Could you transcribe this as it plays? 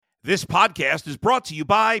This podcast is brought to you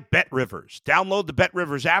by BetRivers. Download the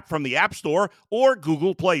BetRivers app from the App Store or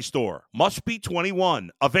Google Play Store. Must be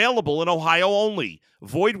 21. Available in Ohio only.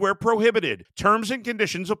 Void where prohibited. Terms and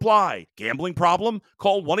conditions apply. Gambling problem?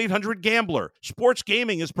 Call 1-800-GAMBLER. Sports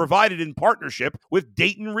gaming is provided in partnership with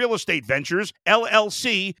Dayton Real Estate Ventures,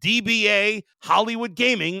 LLC, DBA, Hollywood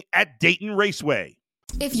Gaming at Dayton Raceway.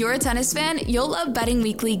 If you're a tennis fan, you'll love Betting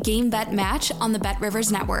Weekly Game Bet Match on the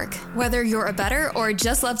BetRivers Network. Whether you're a bettor or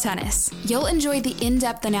just love tennis, you'll enjoy the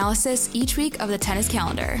in-depth analysis each week of the tennis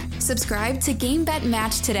calendar. Subscribe to Game Bet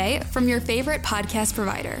Match today from your favorite podcast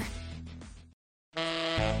provider.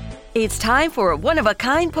 It's time for a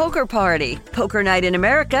one-of-a-kind poker party. Poker Night in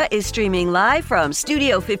America is streaming live from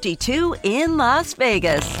Studio 52 in Las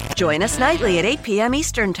Vegas. Join us nightly at 8 p.m.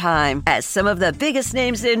 Eastern Time as some of the biggest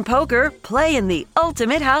names in poker play in the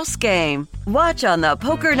ultimate house game. Watch on the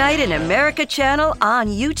Poker Night in America channel on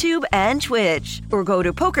YouTube and Twitch, or go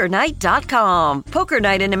to pokernight.com. Poker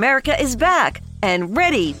Night in America is back and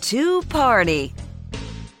ready to party.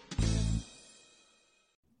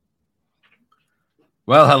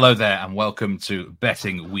 Well, hello there, and welcome to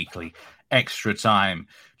Betting Weekly Extra Time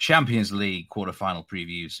Champions League quarterfinal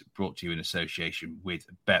previews, brought to you in association with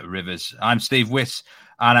BetRivers. I'm Steve Wyss,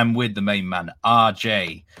 and I'm with the main man,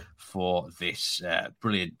 RJ, for this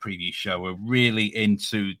brilliant preview show. We're really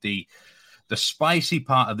into the spicy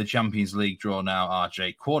part of the Champions League draw now,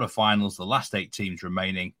 RJ. Quarterfinals, the last 8 teams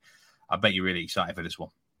remaining. I bet you're really excited for this one.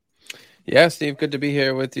 Yeah, Steve, good to be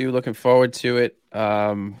here with you. Looking forward to it.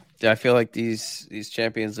 I feel like these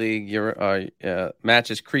Champions League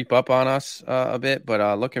matches creep up on us a bit,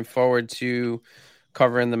 but looking forward to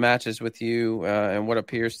covering the matches with you and what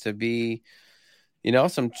appears to be,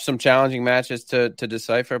 some challenging matches to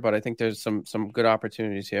decipher. But I think there's some good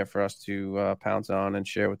opportunities here for us to pounce on and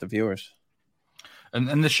share with the viewers.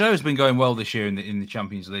 And the show has been going well this year in the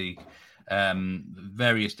Champions League.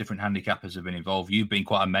 Various different handicappers have been involved. You've been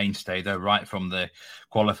quite a mainstay, though, right from the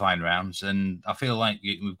qualifying rounds. And I feel like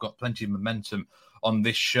we've got plenty of momentum on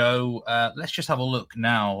this show. Let's just have a look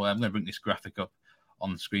now. I'm going to bring this graphic up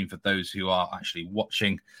on the screen for those who are actually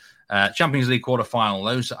watching. Champions League quarterfinal.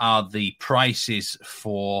 Those are the prices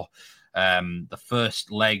for the first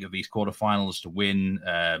leg of these quarterfinals to win,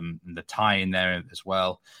 the tie in there as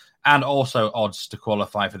well. And also odds to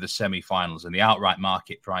qualify for the semi-finals and the outright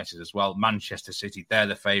market prices as well. Manchester City, they're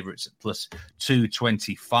the favourites at plus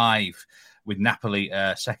 225, with Napoli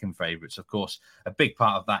second favourites. Of course, a big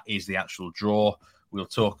part of that is the actual draw. We'll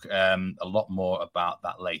talk a lot more about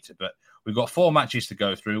that later. But we've got 4 matches to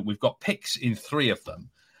go through. We've got picks in 3 of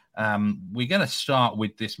them. We're going to start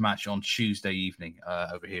with this match on Tuesday evening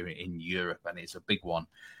over here in Europe, and it's a big one.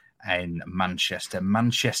 In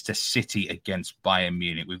Manchester City against Bayern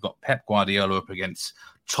Munich. We've got Pep Guardiola up against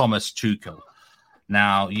Thomas Tuchel.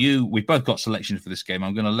 Now, we've both got selections for this game.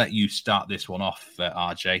 I'm going to let you start this one off,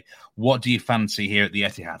 RJ. What do you fancy here at the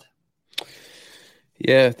Etihad?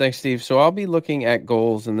 Yeah, thanks, Steve. So I'll be looking at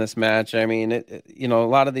goals in this match. I mean, a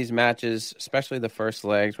lot of these matches, especially the first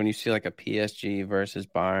legs, when you see like a PSG versus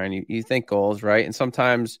Bayern, you think goals, right? And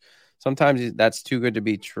sometimes that's too good to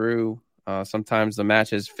be true. Sometimes the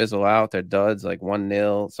matches fizzle out. They're duds, like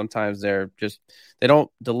 1-0. Sometimes they don't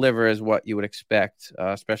deliver as what you would expect,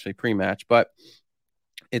 especially pre-match. But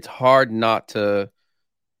it's hard not to,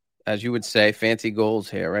 as you would say, fancy goals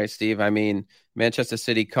here, right, Steve? I mean, Manchester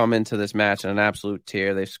City come into this match in an absolute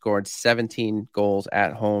tear. They've scored 17 goals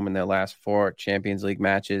at home in their last 4 Champions League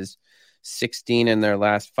matches, 16 in their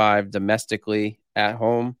last 5 domestically at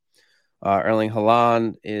home. Erling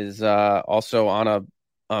Haaland is also on a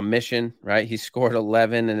mission, right? He scored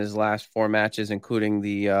 11 in his last 4 matches, including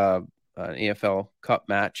the EFL Cup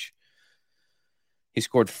match. He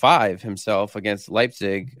scored 5 himself against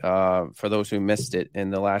Leipzig, for those who missed it,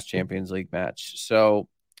 in the last Champions League match. So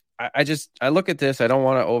I look at this. I don't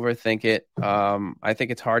want to overthink it. I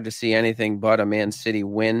think it's hard to see anything but a Man City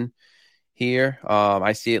win here.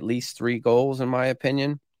 I see at least 3 goals, in my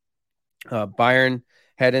opinion. Bayern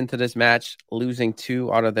head into this match losing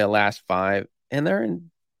 2 out of their last 5, and they're in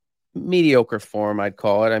mediocre form, I'd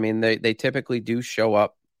call it. I mean, they typically do show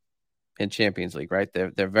up in Champions League, right?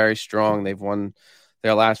 They're very strong. They've won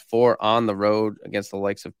their last 4 on the road against the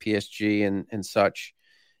likes of PSG and such.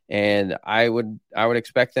 And I would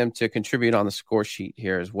expect them to contribute on the score sheet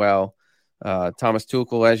here as well. Thomas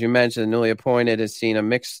Tuchel, as you mentioned, newly appointed, has seen a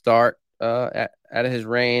mixed start out of his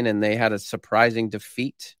reign, and they had a surprising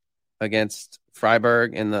defeat against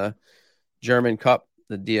Freiburg in the German Cup,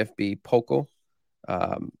 the DFB Pokal.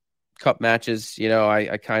 Cup matches,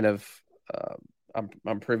 I kind of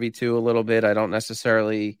I'm privy to a little bit. I don't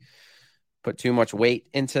necessarily put too much weight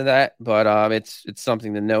into that, but it's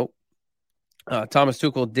something to note. Thomas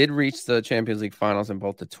Tuchel did reach the Champions League finals in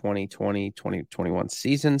both the 2020-2021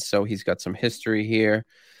 seasons, so he's got some history here.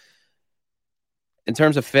 In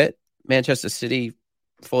terms of fit, Manchester City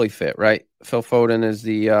fully fit, right? Phil Foden is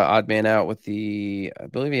the odd man out with I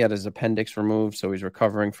believe he had his appendix removed, so he's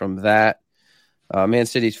recovering from that. Man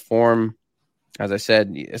City's form, as I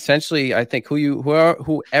said, essentially, I think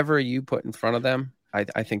whoever you put in front of them,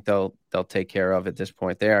 I think they'll take care of at this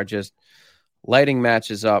point. They are just lighting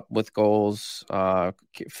matches up with goals,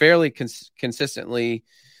 fairly consistently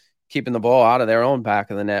keeping the ball out of their own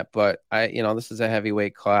back of the net. But this is a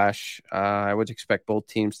heavyweight clash. I would expect both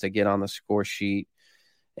teams to get on the score sheet,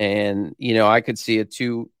 and I could see a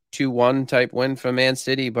 2-1 type win for Man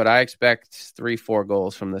City, but I expect 3-4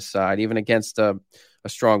 goals from this side, even against a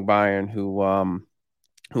strong Bayern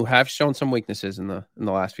who have shown some weaknesses in the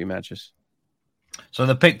last few matches. So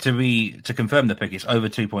the pick to confirm the pick is over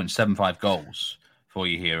 2.75 goals for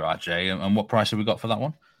you here, RJ. And what price have we got for that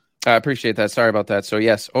one? I appreciate that. Sorry about that. So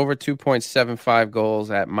yes, over 2.75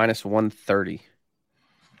 goals at -130.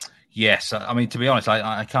 Yes, I mean, to be honest,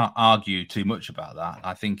 I can't argue too much about that.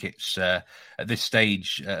 I think it's at this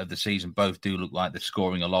stage of the season, both do look like they're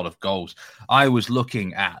scoring a lot of goals. I was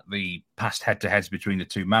looking at the past head-to-heads between the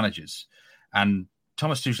two managers, and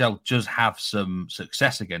Thomas Tuchel does have some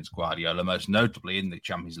success against Guardiola, most notably in the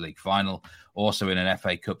Champions League final, also in an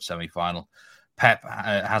FA Cup semi-final. Pep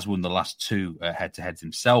has won the last two head-to-heads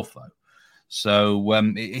himself, though. So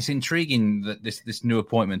it's intriguing that this new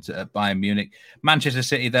appointment at Bayern Munich. Manchester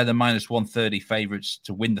City, they're the -130 favourites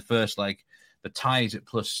to win the first leg. The tie is at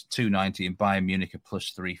 +290 and Bayern Munich at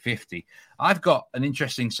 +350. I've got an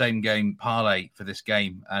interesting same-game parlay for this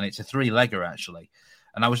game, and it's a three-legger, actually.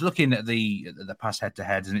 And I was looking at the past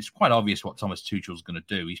head-to-heads, and it's quite obvious what Thomas Tuchel's going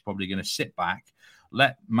to do. He's probably going to sit back,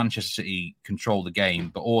 let Manchester City control the game,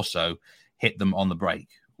 but also hit them on the break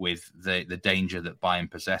with the danger that Bayern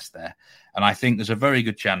possess there. And I think there's a very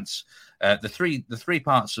good chance. The three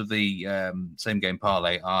parts of the same-game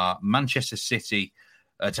parlay are Manchester City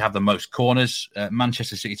to have the most corners,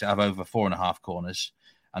 Manchester City to have over 4.5 corners,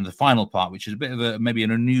 and the final part, which is a bit of maybe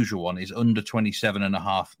an unusual one, is under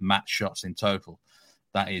 27.5 match shots in total.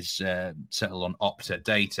 That is settled on Opta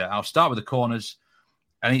data. I'll start with the corners,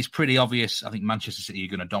 and it's pretty obvious. I think Manchester City are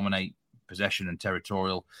going to dominate possession and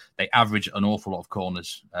territorial. They average an awful lot of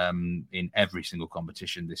corners in every single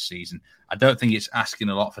competition this season. I don't think it's asking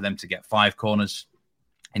a lot for them to get 5 corners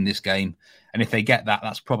in this game. And if they get that,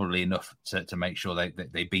 that's probably enough to make sure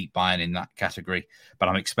they beat Bayern in that category. But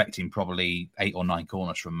I'm expecting probably 8 or 9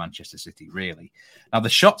 corners from Manchester City, really. Now, the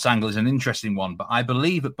shots angle is an interesting one, but I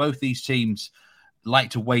believe that both these teams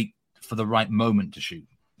like to wait for the right moment to shoot.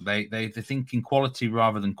 They think in quality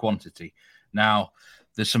rather than quantity. Now,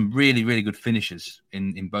 there's some really, really good finishers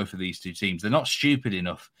in both of these two teams. They're not stupid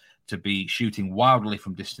enough to be shooting wildly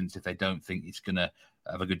from distance if they don't think it's going to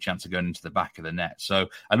have a good chance of going into the back of the net. So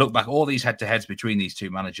I look back, all these head-to-heads between these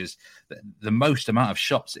two managers, the most amount of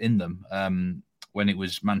shots in them when it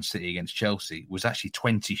was Man City against Chelsea was actually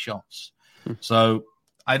 20 shots. So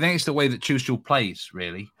I think it's the way that Tuchel plays,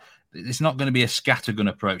 really. It's not going to be a scattergun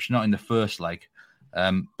approach, not in the first leg,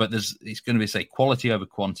 but it's going to be, say, quality over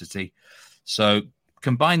quantity. So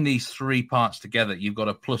combine these three parts together, you've got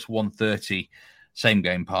a +130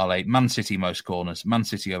 same-game parlay. Man City most corners, Man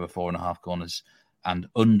City over 4.5 corners, and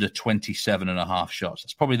under 27.5 shots.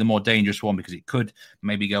 That's probably the more dangerous one because it could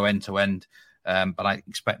maybe go end-to-end, but I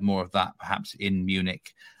expect more of that perhaps in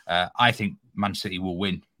Munich. I think Man City will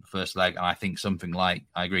win the first leg, and I think something like,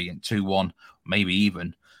 I agree, 2-1, maybe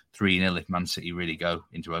even 3-0 if Man City really go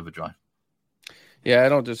into overdrive. Yeah, I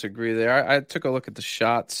don't disagree there. I took a look at the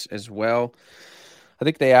shots as well. I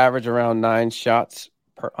think they average around 9 shots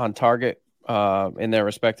on target in their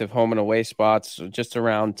respective home and away spots, just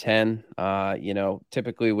around 10.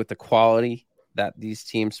 Typically with the quality that these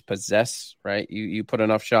teams possess, right? You put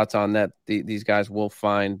enough shots on net, these guys will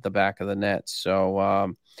find the back of the net.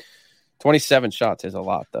 So 27 shots is a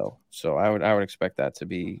lot, though. So I would expect that to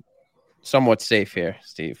be somewhat safe here,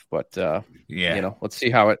 Steve. But let's see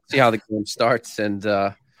how the game starts, and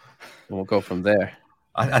we'll go from there.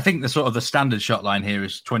 I think the standard shot line here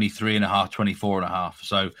is 23.5, 24.5.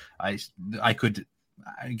 So I could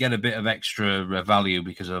get a bit of extra value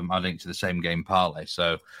because I'm adding to the same game parlay.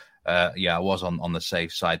 So I was on the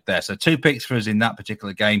safe side there. So 2 picks for us in that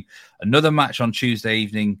particular game. Another match on Tuesday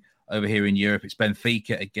evening over here in Europe. It's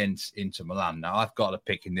Benfica against Inter Milan. Now I've got a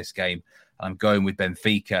pick in this game. I'm going with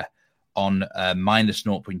Benfica on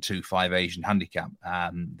 -0.25 Asian handicap.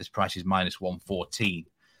 This price is -114.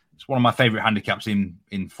 It's one of my favorite handicaps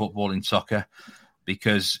in football, in soccer,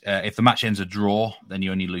 because if the match ends a draw, then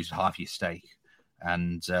you only lose half your stake.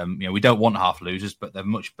 And, we don't want half losers, but they're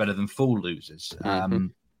much better than full losers.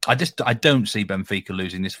 I don't see Benfica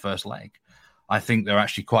losing this first leg. I think they're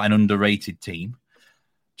actually quite an underrated team.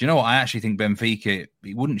 Do you know what? I actually think Benfica,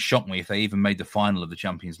 it wouldn't shock me if they even made the final of the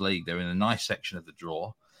Champions League. They're in a nice section of the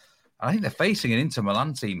draw. I think they're facing an Inter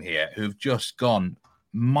Milan team here who've just gone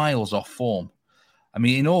miles off form. I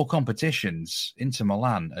mean, in all competitions, Inter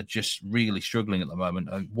Milan are just really struggling at the moment.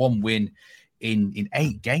 One win in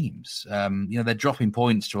 8 games. They're dropping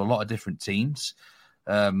points to a lot of different teams.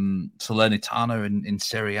 Salernitana in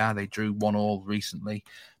Serie A, they drew 1-1 recently.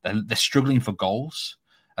 They're struggling for goals,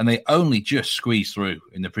 and they only just squeezed through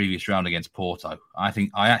in the previous round against Porto. I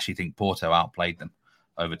actually think Porto outplayed them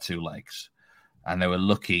over 2 legs, and they were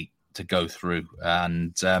lucky to go through.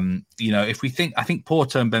 And I think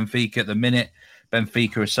Porto and Benfica at the minute,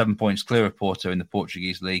 Benfica are 7 points clear of Porto in the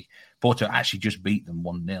Portuguese league. Porto actually just beat them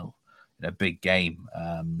 1-0 in a big game.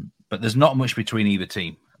 But there's not much between either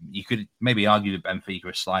team. You could maybe argue that Benfica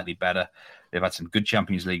are slightly better. They've had some good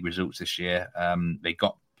Champions League results this year.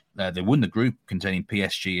 They won the group containing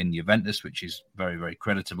PSG and Juventus, which is very, very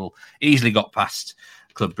creditable. Easily got past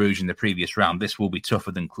Club Brugge in the previous round. This will be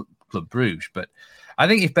tougher than Club Brugge. But I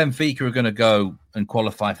think if Benfica are going to go and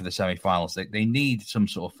qualify for the semi-finals, they need some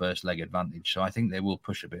sort of first leg advantage. So I think they will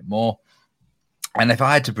push a bit more. And if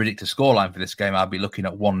I had to predict a scoreline for this game, I'd be looking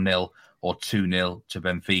at 1-0 or 2-0 to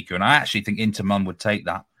Benfica. And I actually think Inter Milan would take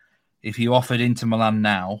that. If you offered Inter Milan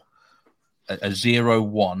now a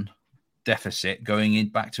 0-1 deficit going in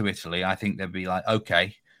back to Italy, I think they'd be like,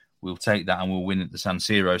 okay, we'll take that and we'll win at the San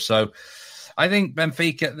Siro. So I think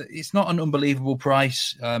Benfica, it's not an unbelievable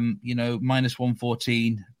price, minus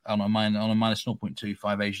 114 on a minus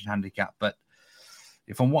 0.25 Asian handicap. But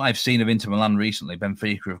from what I've seen of Inter Milan recently,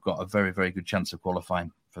 Benfica have got a very, very good chance of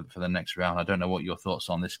qualifying for the next round. I don't know what your thoughts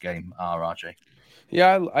on this game are, RJ.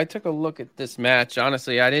 Yeah, I took a look at this match.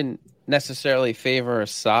 Honestly, I didn't necessarily favor a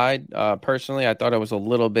side. Personally, I thought it was a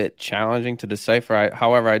little bit challenging to decipher.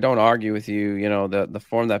 However, I don't argue with you. The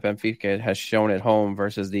form that Benfica has shown at home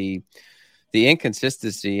versus the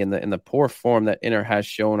inconsistency and the poor form that Inter has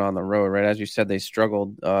shown on the road. Right, as you said, they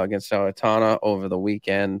struggled against Salernitana over the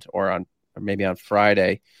weekend or maybe on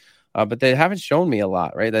Friday, but they haven't shown me a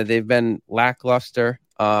lot. Right, that they've been lackluster,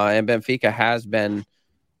 and Benfica has been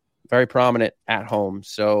very prominent at home.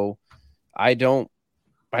 So I don't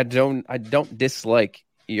dislike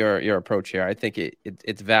your approach here. I think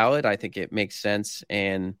it's valid. I think it makes sense.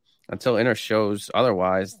 And until Inter shows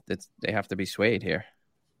otherwise, they have to be swayed here.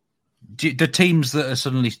 The teams that are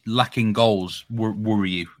suddenly lacking goals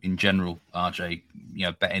worry you in general, RJ,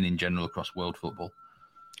 betting in general across world football?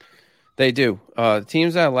 They do.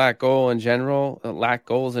 Teams that lack goals in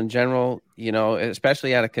general,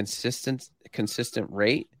 especially at a consistent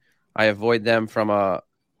rate, I avoid them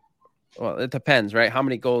it depends, right? How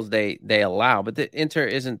many goals they allow. But the Inter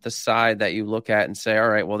isn't the side that you look at and say, all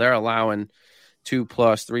right, well, they're allowing 2+,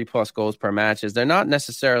 3+ goals per matches. They're not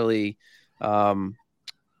necessarily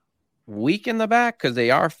weak in the back because they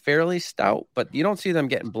are fairly stout, but you don't see them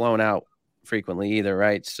getting blown out frequently either,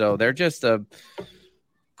 right? So they're just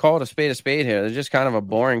call it a spade here. They're just kind of a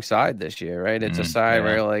boring side this year, right? It's a side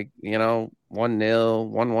where 1-0,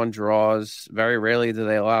 1-1 draws. Very rarely do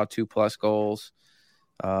they allow 2+ goals.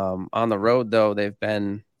 On the road, though, they've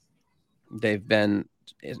been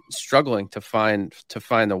struggling to find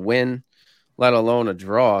a win, let alone a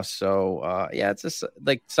draw. So it's just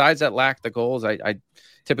like sides that lack the goals. I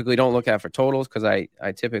typically don't look at for totals because I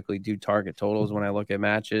typically do target totals when I look at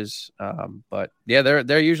matches. But yeah,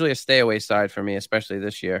 they're usually a stay away side for me, especially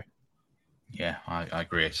this year. Yeah, I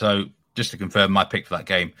agree. So just to confirm my pick for that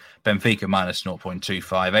game, Benfica minus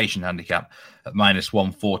 0.25, Asian handicap at minus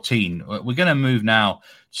 114. We're going to move now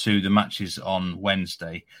to the matches on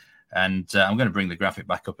Wednesday. And I'm going to bring the graphic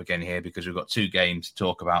back up again here because we've got 2 games to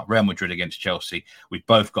talk about. Real Madrid against Chelsea. We've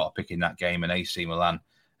both got a pick in that game, and AC Milan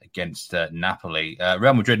against Napoli.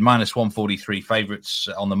 Real Madrid minus 143 favourites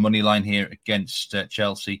on the money line here against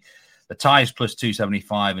Chelsea. The tie is plus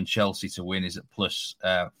 275 and Chelsea to win is at plus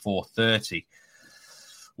 430.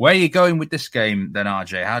 Where are you going with this game then,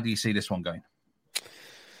 RJ? How do you see this one going?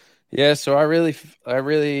 Yeah, so I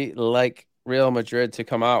really like Real Madrid to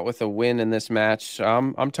come out with a win in this match.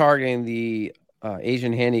 I'm targeting the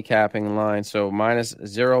Asian handicapping line, so minus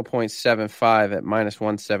 0.75 at minus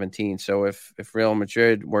 117. So if Real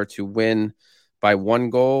Madrid were to win by 1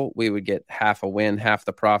 goal, we would get half a win. Half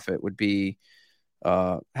the profit would be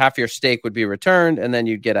half your stake would be returned, and then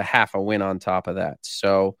you'd get a half a win on top of that.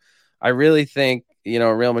 So I really think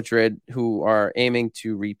Real Madrid, who are aiming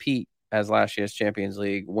to repeat as last year's Champions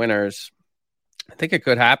League winners, I think it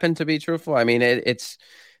could happen, to be truthful. I mean, it's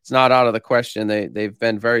not out of the question. They've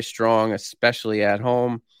been very strong, especially at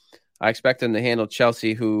home. I expect them to handle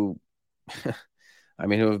Chelsea, who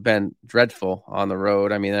who have been dreadful on the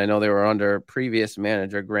road. I mean, I know they were under previous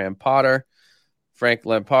manager Graham Potter. Frank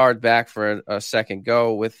Lampard back for a second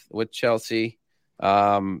go with Chelsea.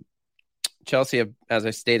 Chelsea have, as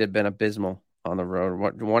I stated, been abysmal on the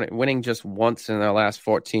road, winning just once in their last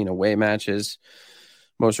 14 away matches.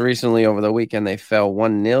 Most recently, over the weekend, they fell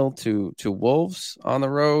 1-0 to Wolves on the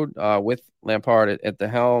road with Lampard at the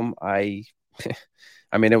helm. I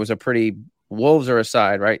mean, it was a pretty Wolves are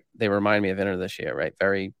aside, right? They remind me of Inter this year, right?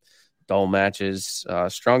 Very dull matches,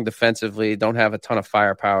 strong defensively, don't have a ton of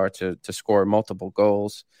firepower to score multiple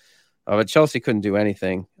goals. But Chelsea couldn't do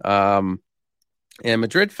anything. And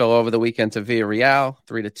Madrid fell over the weekend to Villarreal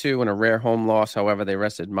 3-2 in a rare home loss. However, they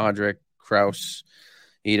rested Modric, Kroos,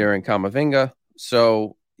 Eder, and Camavinga.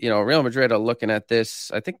 So, Real Madrid are looking at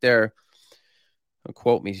this. I think they're,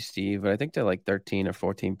 quote me, Steve, but I think they're like 13 or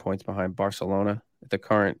 14 points behind Barcelona at the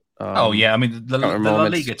current. I mean, the La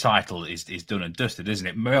Liga title is done and dusted, isn't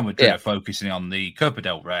it? Real Madrid are focusing on the Copa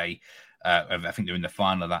del Rey. I think they're in the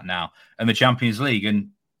final of that now, and the Champions League. And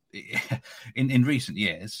in recent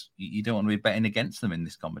years, you don't want to be betting against them in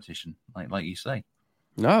this competition, like you say.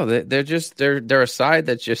 No, they're a side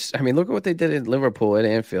that just. I mean, look at what they did in Liverpool at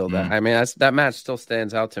Anfield. I mean, that match still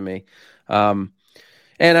stands out to me. And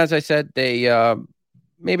as I said, they.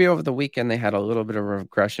 Maybe over the weekend they had a little bit of a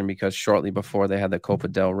regression because shortly before they had the Copa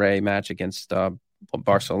del Rey match against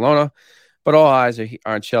Barcelona. But all eyes are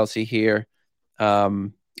on Chelsea here.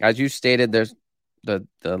 As you stated, there's the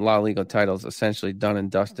La Liga title is essentially done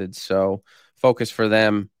and dusted. So focus for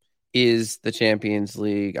them is the Champions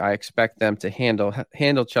League. I expect them to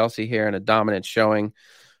handle Chelsea here in a dominant showing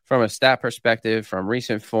from a stat perspective, from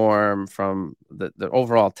recent form, from the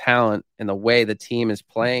overall talent and the way the team is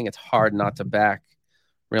playing. It's hard not to back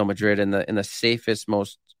Real Madrid, in the safest,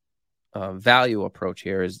 most value approach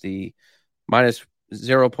here is the minus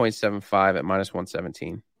 0.75 at minus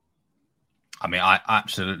 117. I mean, I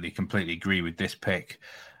absolutely completely agree with this pick.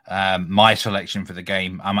 My selection for the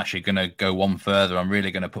game, I'm actually going to go one further. I'm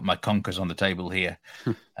really going to put my conkers on the table here.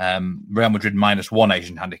 Real Madrid minus one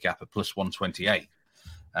Asian handicap at plus 128.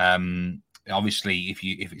 Obviously,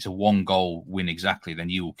 if it's a one goal win exactly, then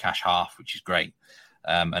you will cash half, which is great.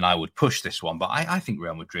 And I would push this one, but I think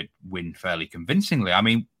Real Madrid win fairly convincingly. I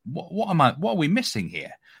mean, what are we missing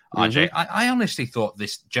here, RJ? I honestly thought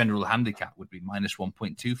this general handicap would be minus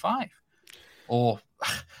 1.25, or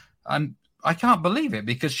I can't believe it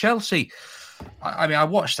because Chelsea. I mean, I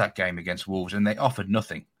watched that game against Wolves and they offered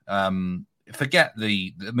nothing. Forget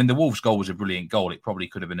the Wolves goal was a brilliant goal. It probably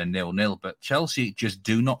could have been a 0-0, but Chelsea just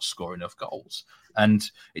do not score enough goals, and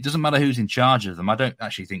it doesn't matter who's in charge of them. I don't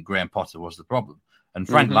actually think Graham Potter was the problem. And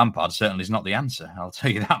Frank Lampard certainly is not the answer. I'll tell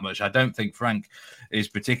you that much. I don't think Frank is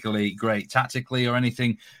particularly great tactically or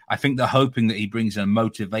anything. I think they're hoping that he brings a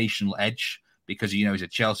motivational edge because, he's a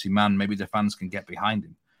Chelsea man. Maybe the fans can get behind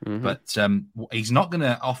him. But he's not going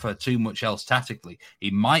to offer too much else tactically. He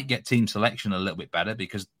might get team selection a little bit better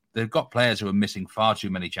because they've got players who are missing far too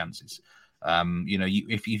many chances.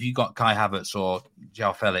 If you got Kai Havertz or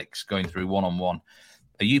João Felix going through one-on-one,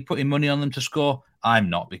 are you putting money on them to score?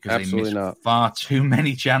 I'm not, because Absolutely they miss far too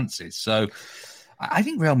many chances. So I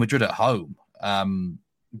think Real Madrid at home,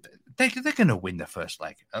 they're going to win the first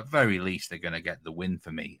leg. At very least, they're going to get the win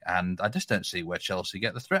for me. And I just don't see where Chelsea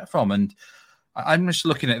get the threat from. And I'm just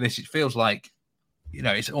looking at this. It feels like,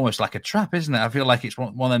 it's almost like a trap, isn't it? I feel like it's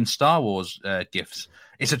one of them Star Wars gifts.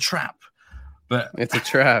 It's a trap. But it's a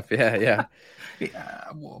trap. Yeah. I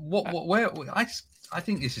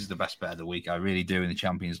think this is the best bet of the week. I really do in the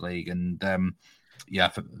Champions League. And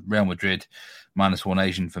for Real Madrid, minus one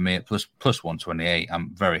Asian for me at plus 128.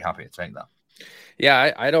 I'm very happy to take that.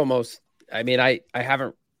 Yeah, I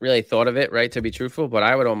haven't really thought of it, right, to be truthful, but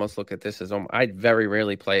I would almost look at this as I'd very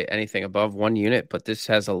rarely play anything above 1 unit, but this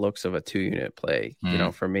has the looks of a 2-unit play.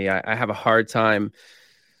 For me, I have a hard time.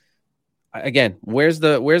 Again, where's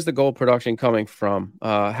the goal production coming from?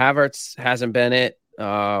 Havertz hasn't been it.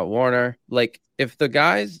 Warner, if the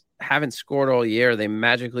guys haven't scored all year, they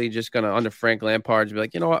magically just going to, under Frank Lampard, be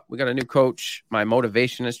like, you know what, we got a new coach. My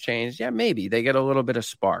motivation has changed. Yeah, maybe they get a little bit of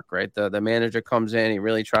spark, right? The manager comes in, he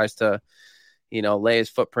really tries to, lay his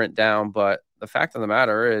footprint down. But the fact of the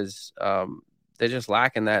matter is they're just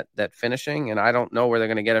lacking that finishing. And I don't know where they're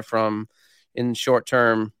going to get it from in short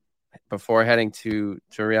term before heading to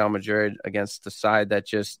Real Madrid against the side that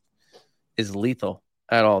just is lethal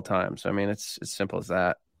at all times. I mean, it's as simple as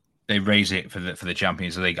that. They raise it for the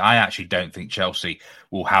Champions League. I actually don't think Chelsea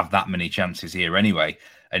will have that many chances here anyway.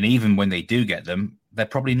 And even when they do get them, they're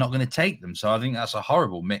probably not going to take them. So I think that's a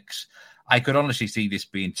horrible mix. I could honestly see this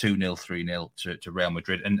being 2-0, 3-0 to Real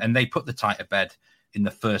Madrid. And they put the tie to bed in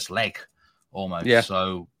the first leg almost. Yeah.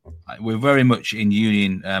 So we're very much in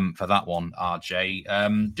union for that one,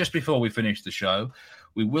 RJ. Just before we finish the show,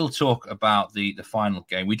 we will talk about the final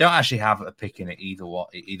game. We don't actually have a pick in it, either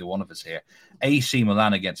one of us here. AC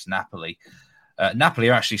Milan against Napoli. Napoli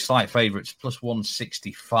are actually slight favourites, plus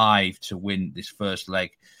 165 to win this first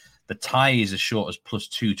leg. The tie is as short as plus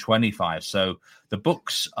 225. So the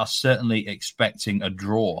books are certainly expecting a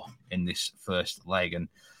draw in this first leg.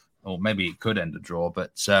 Or maybe it could end a draw.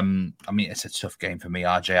 But, it's a tough game for me,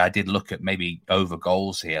 RJ. I did look at maybe over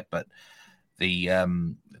goals here. But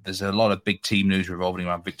there's a lot of big team news revolving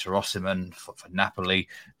around Victor Osimhen for Napoli.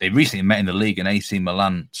 They recently met in the league and AC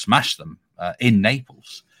Milan smashed them in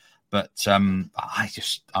Naples. But I'm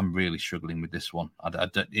really struggling with this one.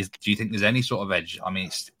 Do you think there's any sort of edge? I mean,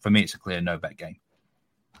 for me, it's a clear no-bet game.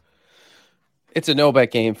 It's a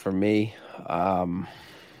no-bet game for me. I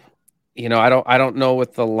don't know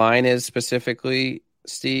what the line is specifically,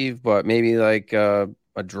 Steve, but maybe like a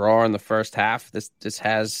draw in the first half. This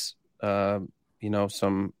has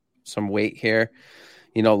some weight here.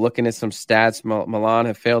 Looking at some stats, Milan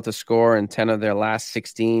have failed to score in 10 of their last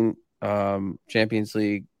 16 Champions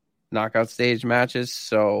League knockout stage matches,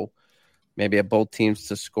 so maybe at both teams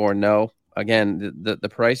to score no. Again, the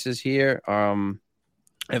prices here,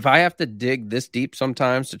 if I have to dig this deep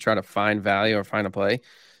sometimes to try to find value or find a play,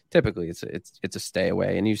 typically it's a stay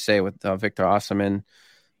away. And you say with Victor Osimhen,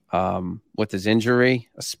 with his injury,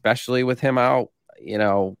 especially with him out,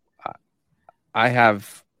 I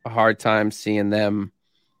have a hard time seeing them.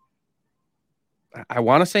 I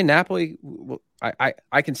want to say Napoli.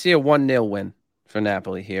 I can see a 1-0 win for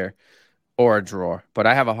Napoli here, or a draw, but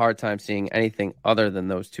I have a hard time seeing anything other than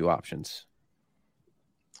those two options.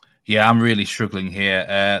 Yeah, I'm really struggling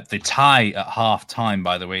here. The tie at half time,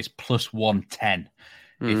 by the way, is plus 110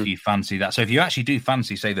 if you fancy that. So if you actually do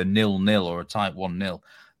fancy, say, the 0-0 or a tie at 1-0,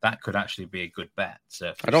 that could actually be a good bet.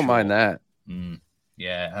 I don't mind that.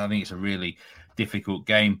 Yeah, I think it's a really difficult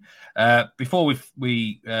game. Before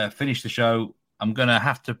we finish the show, I'm going to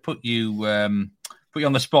have to put you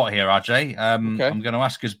on the spot here, RJ. Okay. I'm going to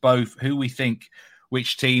ask us both who we think,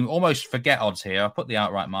 which team. Almost forget odds here. I'll put the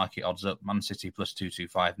outright market odds up. Man City plus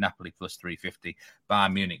 225, Napoli plus 350,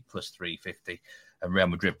 Bayern Munich plus 350, and Real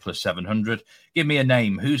Madrid plus 700. Give me a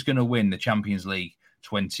name. Who's going to win the Champions League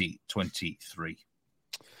 2023?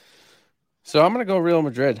 So I'm going to go Real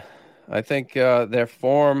Madrid. I think their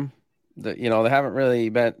form, they haven't really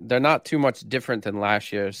been. They're not too much different than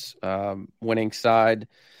last year's winning side.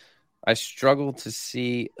 I struggle to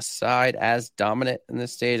see a side as dominant in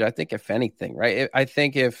this stage. I think if anything, right? I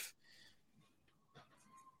think if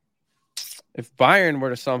Bayern were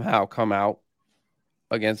to somehow come out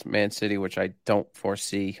against Man City, which I don't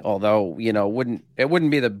foresee, although, it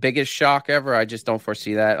wouldn't be the biggest shock ever. I just don't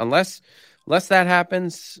foresee that unless that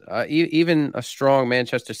happens. Even a strong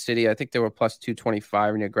Manchester City, I think they were plus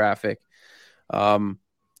 225 in your graphic.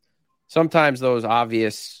 Sometimes those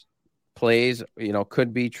obvious plays,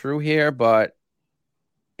 could be true here, but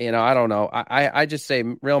I don't know. I just say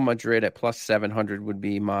Real Madrid at plus 700 would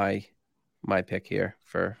be my pick here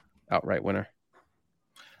for outright winner.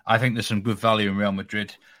 I think there's some good value in Real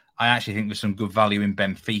Madrid. I actually think there's some good value in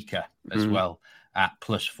Benfica as well at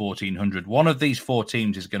plus 1400. One of these four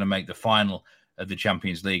teams is going to make the final of the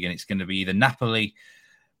Champions League, and it's going to be either Napoli,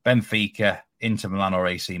 Benfica, Inter Milan, or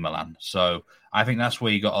AC Milan. So I think that's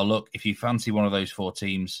where you got to look. If you fancy one of those four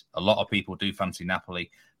teams, a lot of people do fancy Napoli,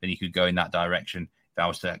 then you could go in that direction.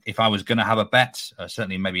 If I was going to have a bet,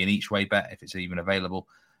 certainly maybe an each way bet, if it's even available,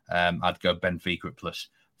 I'd go Benfica at plus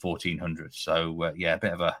 1400. So a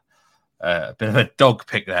bit of a dog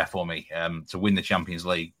pick there for me to win the Champions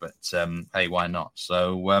League. But hey, why not?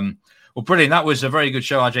 So well, brilliant. That was a very good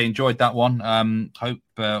show. RJ enjoyed that one. Hope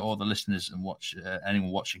all the listeners and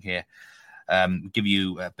anyone watching here give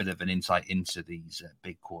you a bit of an insight into these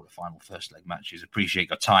big quarterfinal first leg matches. Appreciate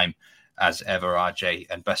your time as ever, RJ,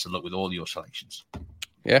 and best of luck with all your selections.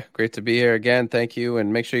 Yeah, great to be here again. Thank you.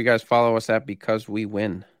 And make sure you guys follow us at Because We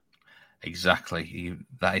Win. Exactly.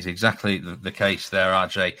 That is exactly the case there,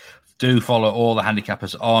 RJ. Do follow all the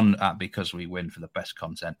handicappers on at Because We Win for the best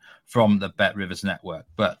content from the Bet Rivers Network.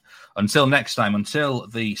 But until next time, until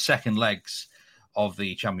the second legs of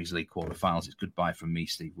the Champions League quarterfinals, it's goodbye from me,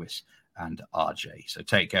 Steve Wyss and RJ. So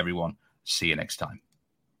take care, everyone. See you next time.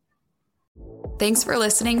 Thanks for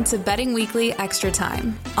listening to Betting Weekly Extra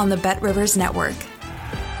Time on the Bet Rivers Network.